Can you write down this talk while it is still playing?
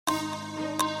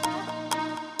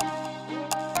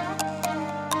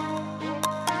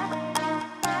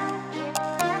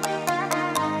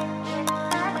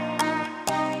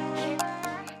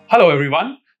Hello,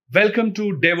 everyone. Welcome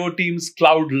to Devoteam's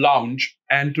Cloud Lounge.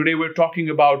 And today we're talking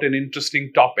about an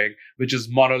interesting topic, which is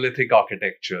monolithic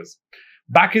architectures.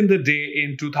 Back in the day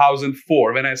in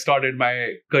 2004, when I started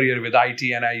my career with IT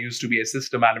and I used to be a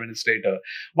system administrator,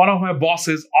 one of my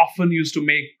bosses often used to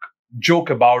make joke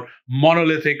about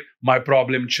monolithic, my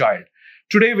problem child.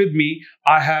 Today with me,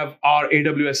 I have our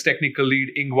AWS technical lead,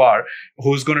 Ingvar,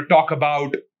 who's going to talk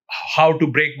about how to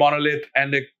break monolith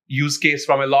and the use case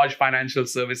from a large financial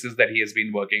services that he has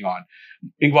been working on.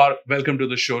 Ingvar, welcome to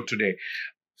the show today.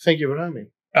 Thank you for having me.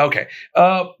 Okay.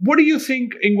 What do you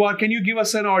think, Ingvar? Can you give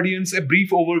us an audience a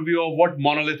brief overview of what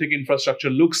monolithic infrastructure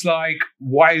looks like?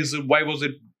 Why was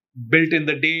it built in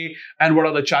the day? And what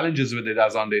are the challenges with it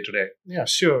as on day today? Yeah,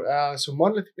 sure. So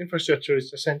monolithic infrastructure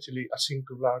is essentially a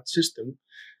single large system.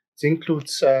 It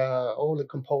includes all the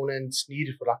components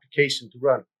needed for the application to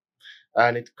run.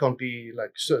 And it can be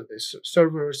like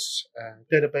servers,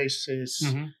 databases,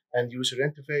 and user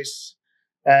interface.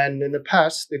 And in the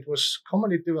past, it was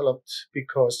commonly developed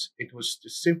because it was the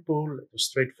simple, it was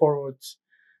straightforward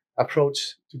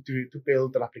approach to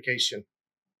build an application.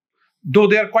 Though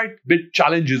there are quite big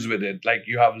challenges with it, like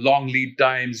you have long lead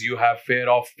times, you have fear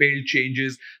of failed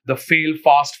changes, the fail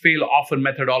fast, fail often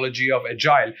methodology of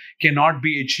agile cannot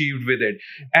be achieved with it.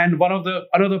 And one of the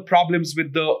another problems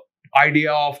with the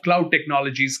idea of cloud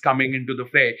technologies coming into the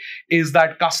play is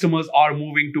that customers are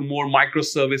moving to more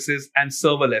microservices and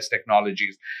serverless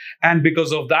technologies. And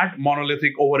because of that,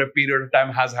 monolithic over a period of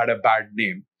time has had a bad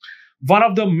name. One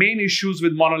of the main issues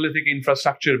with monolithic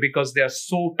infrastructure, because they are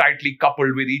so tightly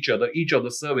coupled with each of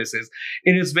the services,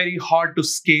 it is very hard to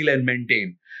scale and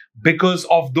maintain. Because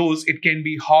of those, it can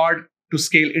be hard to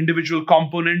scale individual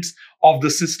components of the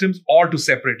systems or to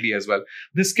separately as well.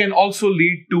 This can also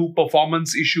lead to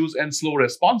performance issues and slow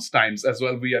response times as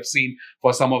well. We have seen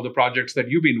for some of the projects that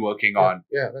you've been working on.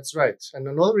 Yeah, that's right. And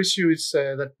another issue is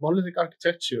that monolithic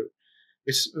architecture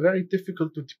is very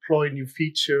difficult to deploy new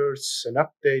features and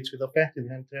updates without affecting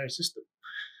the entire system.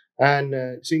 And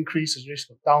it increases risk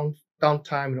of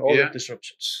downtime and other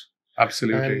disruptions.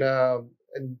 Absolutely.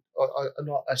 And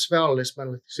as well as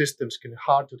monolithic systems can be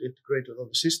hard to integrate with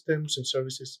other systems and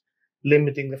services,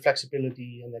 limiting the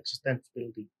flexibility and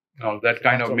extensibility. Oh, that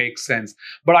kind of makes sense.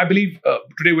 But I believe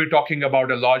today we're talking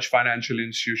about a large financial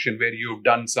institution where you've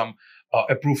done some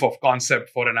a proof of concept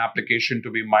for an application to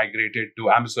be migrated to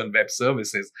Amazon Web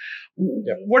Services.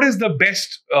 Yeah. What is the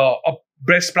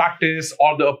best practice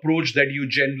or the approach that you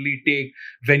generally take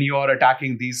when you are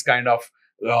attacking these kind of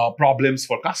problems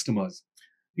for customers?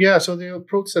 Yeah, so the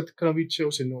approach that we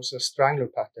chosen was a strangler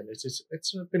pattern.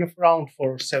 It's been around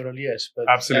for several years, but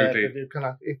absolutely, they're kind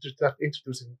of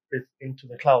introducing it into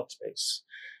the cloud space.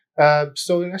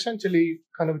 So essentially,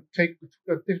 kind of take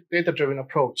a data-driven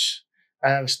approach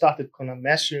and started kind of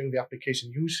measuring the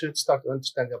application usage, start to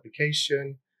understand the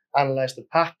application, analyze the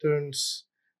patterns,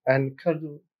 and kind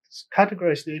of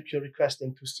categorize the API request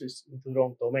into their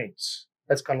own domains.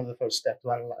 That's kind of the first step to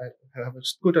have a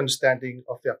good understanding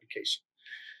of the application.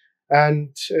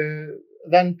 And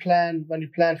then when you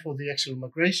plan for the actual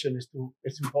migration,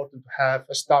 it's important to have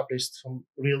established some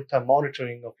real-time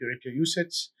monitoring of your API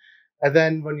usage. And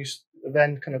then when you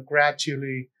kind of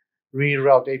gradually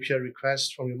reroute API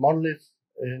requests from your monolith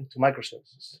into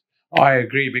microservices. I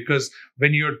agree, because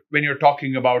when you're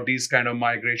talking about these kind of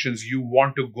migrations, you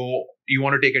want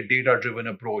to take a data-driven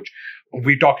approach.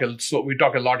 We talk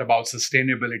a lot about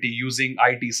sustainability, using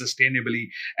IT sustainably,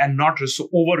 and not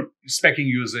over-speccing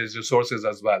users' resources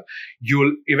as well.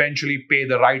 You'll eventually pay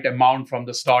the right amount from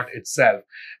the start itself.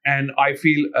 And I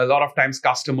feel a lot of times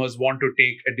customers want to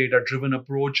take a data-driven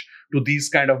approach to these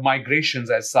kind of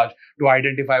migrations as such, to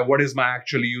identify what is my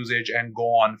actual usage and go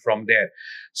on from there.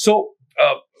 So,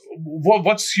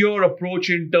 what's your approach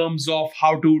in terms of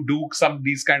how to do some of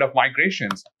these kind of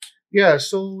migrations? Yeah,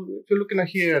 so if you're looking at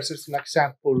here as just an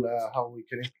example how we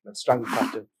can implement strangler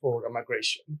pattern for a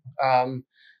migration.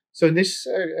 So in this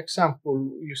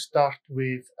example, you start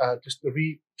with just a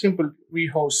simple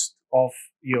rehost of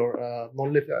your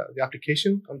monolith, the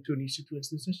application onto an EC2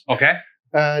 instances. Okay.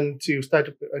 And you start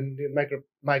to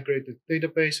migrate the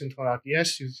database into an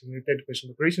RDS using the database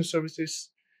migration services.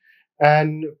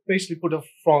 And basically put in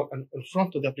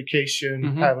front of the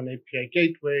application, have an API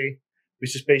gateway,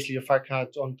 which is basically a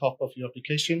facade on top of your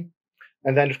application.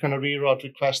 And then it's going to reroute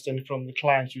requests from the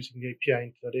clients using the API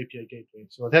into that API gateway.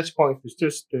 So at that point, it's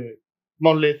just the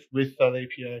monolith with that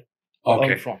API on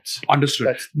the front.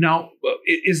 Understood. Now,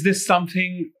 is this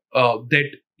something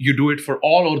that you do it for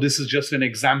all, or this is just an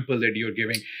example that you're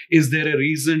giving? Is there a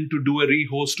reason to do a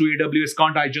rehost to AWS?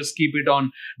 Can't I just keep it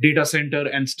on data center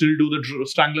and still do the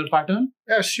Strangler pattern?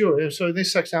 Yeah, sure. So in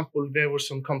this example, there were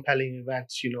some compelling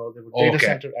events. There were data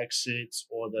center exits,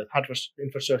 or the hardware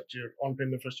infrastructure,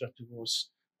 on-prem infrastructure was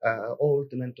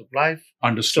old and end of life.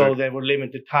 Understood. So there were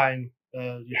limited time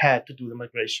you had to do the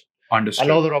migration. Understood.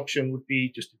 Another option would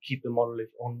be just to keep the monolith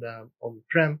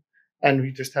on-prem, and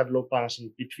we just have load balancers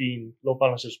between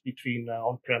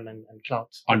on-prem and cloud.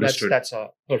 Understood. That's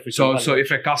a perfect. So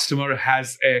if a customer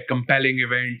has a compelling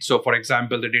event, so for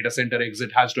example, the data center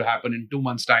exit has to happen in 2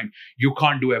 months' time, you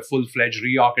can't do a full-fledged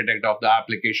re-architect of the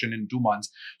application in 2 months.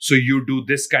 So you do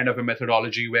this kind of a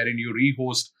methodology wherein you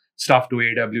rehost stuff to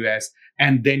AWS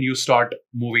and then you start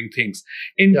moving things.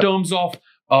 In terms of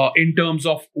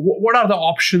what are the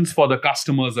options for the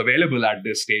customers available at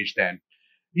this stage then?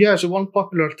 Yeah, so one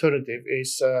popular alternative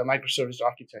is microservice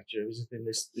architecture, which is in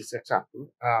this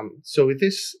example. So in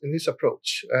this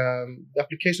approach, the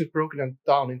application is broken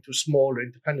down into smaller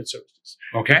independent services.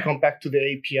 Okay. You come back to the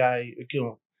API,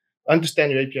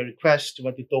 understand your API request,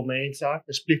 what the domains are,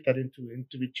 and split that into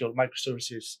individual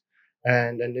microservices.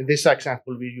 And in this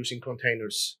example, we're using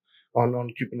containers on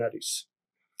Kubernetes.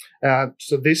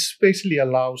 So this basically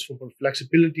allows for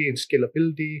flexibility and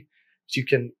scalability. So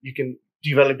you can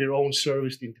develop your own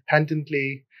service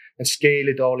independently and scale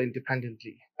it all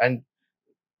independently. And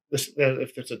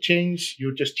if there's a change,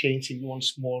 you're just changing one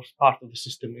small part of the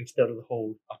system instead of the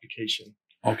whole application.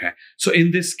 Okay. So in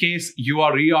this case, you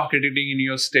are re-architecting in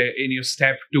your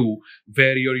step 2,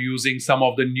 where you're using some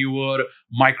of the newer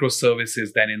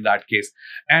microservices then in that case.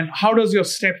 And how does your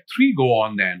step 3 go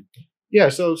on then? Yeah.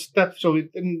 At step 2,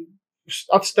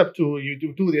 you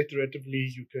do it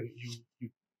iteratively.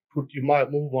 You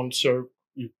might move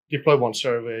you deploy one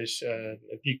service and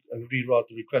reroute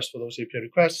the request for those API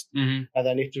requests, and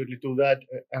then iteratively do that.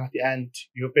 And at the end,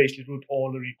 you basically route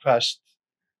all the requests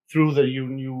through the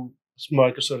new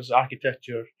microservice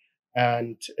architecture,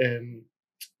 and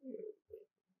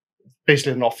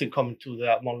basically nothing coming to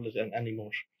the monolith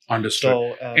anymore. Understood.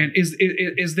 So, and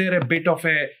is there a bit of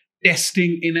a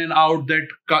testing in and out that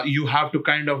you have to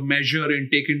kind of measure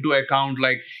and take into account?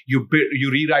 Like you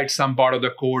rewrite some part of the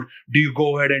code, do you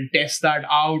go ahead and test that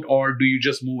out, or do you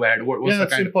just move ahead?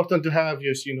 It's important to have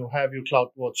your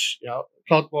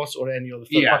CloudWatch or any other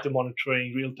third-party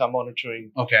monitoring, real-time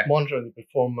monitoring, monitoring the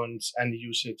performance and the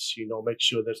usage. Make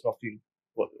sure there's nothing.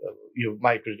 You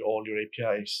migrate all your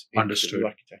APIs into the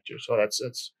architecture. So that's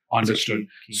understood.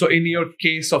 Key. So in your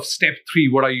case of step 3,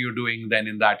 what are you doing then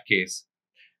in that case?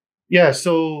 Yeah,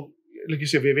 so like you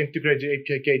said, we've integrated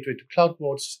API gateway to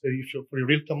CloudWatch for your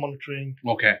real-time monitoring.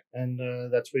 Okay. And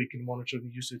that's where you can monitor the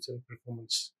usage and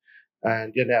performance.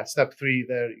 And step 3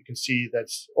 there, you can see that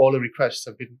all the requests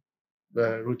have been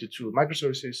routed through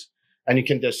microservices, and you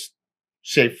can just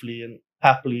safely and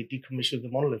happily decommission the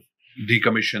monolith.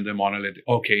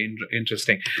 Okay,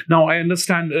 interesting. Now I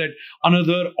understand that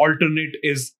another alternate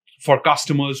is for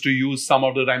customers to use some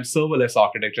of the time serverless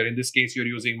architecture. In this case, you're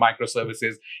using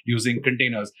microservices, using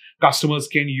containers. Customers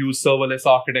can use serverless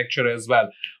architecture as well.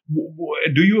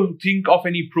 Do you think of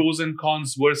any pros and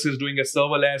cons versus doing a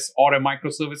serverless or a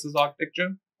microservices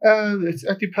architecture?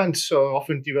 It depends. So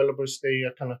often developers, they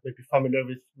are kind of maybe familiar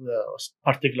with the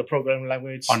particular programming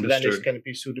language. Understood. Then it's going to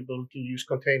be suitable to use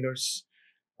containers.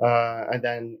 And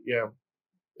then,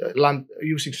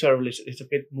 using serverless is a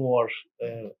bit more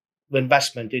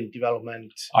investment in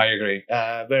development. I agree.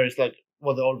 Whereas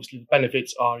obviously the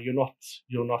benefits are you're not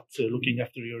looking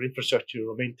after your infrastructure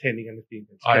or maintaining anything.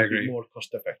 It's I agree. More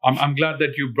cost effective. I'm glad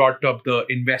that you brought up the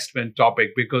investment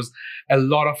topic, because a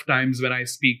lot of times when I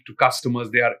speak to customers,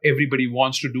 everybody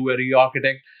wants to do a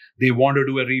re-architect. They want to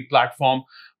do a re-platform.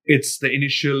 It's the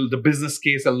business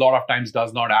case a lot of times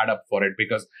does not add up for it,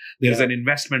 because there's an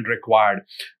investment required.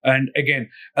 And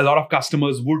again, a lot of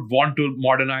customers would want to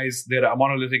modernize their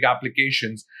monolithic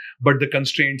applications, but the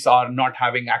constraints are not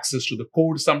having access to the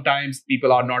code. Sometimes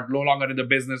people are no longer in the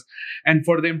business. And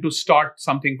for them to start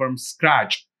something from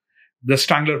scratch, the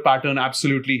Strangler pattern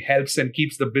absolutely helps and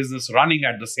keeps the business running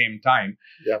at the same time.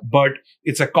 Yeah. But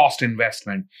it's a cost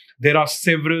investment. There are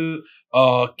several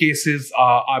business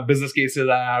cases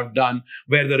I have done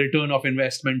where the return of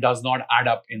investment does not add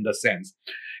up in the sense.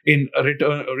 In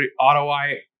return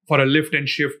ROI for a lift and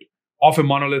shift of a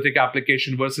monolithic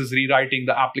application versus rewriting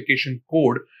the application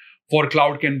code for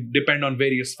cloud can depend on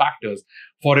various factors.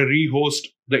 For a rehost,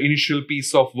 the initial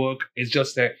piece of work is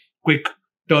just a quick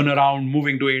turnaround,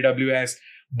 moving to AWS.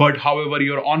 But however,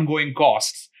 your ongoing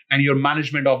costs and your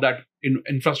management of that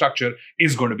infrastructure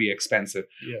is going to be expensive.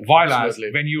 Yeah, While absolutely.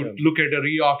 as when you look at a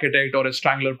re-architect or a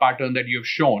strangler pattern that you've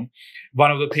shown, one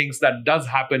of the things that does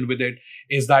happen with it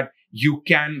is that you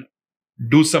can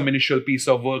do some initial piece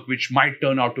of work which might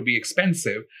turn out to be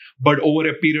expensive, but over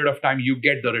a period of time you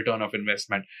get the return of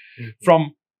investment.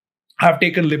 I've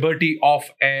taken liberty of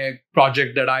a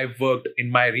project that I've worked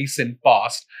in my recent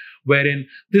past, wherein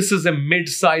this is a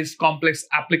mid-sized complex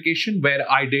application where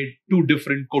I did 2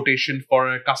 different quotations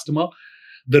for a customer,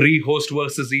 the rehost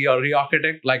versus the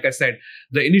re-architect. Like I said,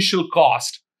 the initial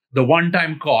cost, the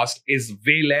one-time cost is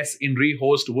way less in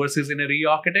rehost versus in a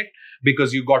re-architect,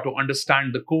 because you got to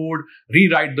understand the code,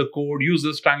 rewrite the code, use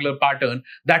the strangler pattern.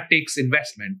 That takes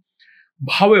investment.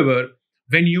 However,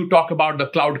 when you talk about the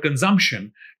cloud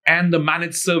consumption and the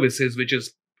managed services, which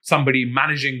is somebody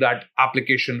managing that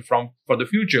application for the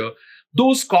future,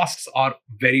 those costs are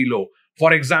very low.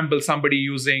 For example, somebody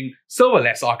using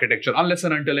serverless architecture, unless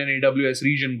and until an AWS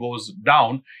region goes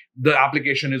down, the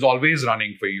application is always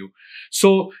running for you.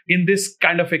 So in this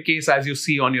kind of a case, as you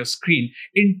see on your screen,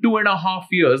 in 2.5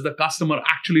 years, the customer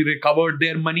actually recovered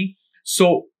their money.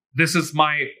 So this is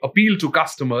my appeal to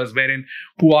customers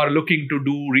who are looking to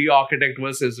do re-architect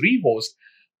versus rehost.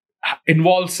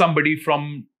 Involve somebody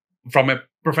from a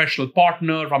professional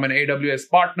partner, from an AWS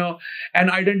partner, and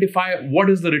identify what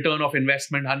is the return of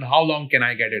investment and how long can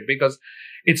I get it? Because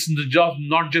it's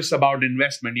not just about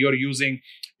investment. You're using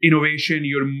innovation,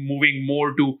 you're moving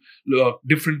more to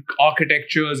different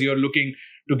architectures, you're looking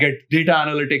to get data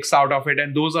analytics out of it.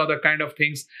 And those are the kind of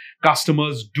things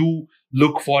customers do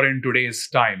look for in today's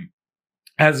time.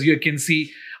 As you can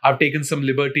see, I've taken some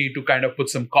liberty to kind of put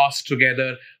some costs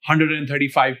together,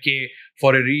 135K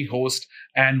for a rehost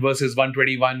and versus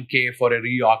 121K for a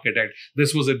re-architect.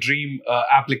 This was a dream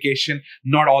application.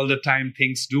 Not all the time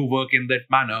things do work in that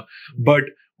manner, but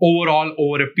overall,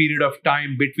 over a period of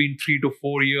time, between 3 to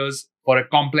 4 years for a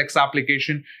complex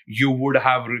application, you would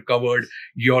have recovered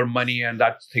your money and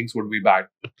that things would be back.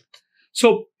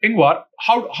 So, Ingvar,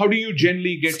 how do you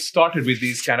generally get started with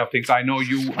these kind of things? I know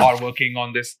you are working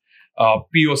on this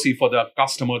POC for the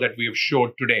customer that we have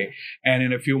showed today. And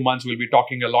in a few months, we'll be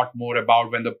talking a lot more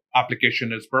about when the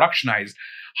application is productionized.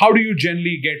 How do you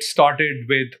generally get started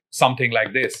with something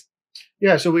like this?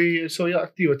 Yeah, so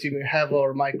at Devoteam, we have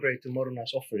our migrate to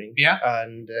modernize offering. Yeah.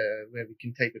 And where we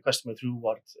can take the customer through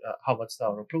what's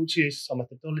our approach is, some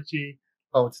methodology,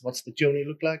 what's the journey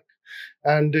look like.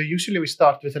 And usually we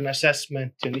start with an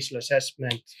initial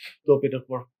assessment, do a bit of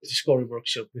discovery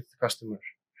workshop with the customer.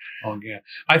 Okay.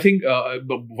 I think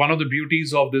one of the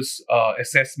beauties of this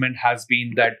assessment has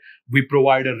been that we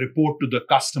provide a report to the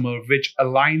customer which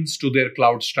aligns to their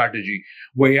cloud strategy.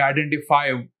 We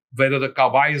identify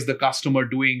why is the customer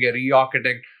doing a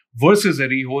re-architect versus a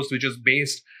rehost, which is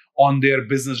based on their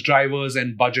business drivers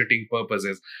and budgeting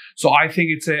purposes. So I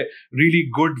think it's a really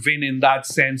good win in that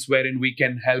sense, wherein we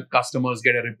can help customers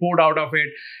get a report out of it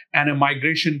and a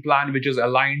migration plan which is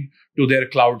aligned to their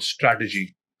cloud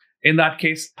strategy. In that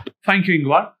case, thank you,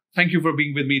 Ingvar. Thank you for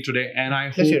being with me today. And I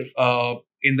hope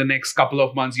in the next couple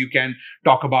of months, you can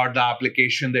talk about the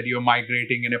application that you're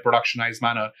migrating in a productionized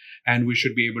manner. And we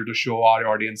should be able to show our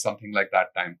audience something like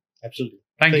that time. Absolutely.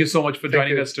 Thank you so much for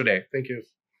joining us today. Thank you.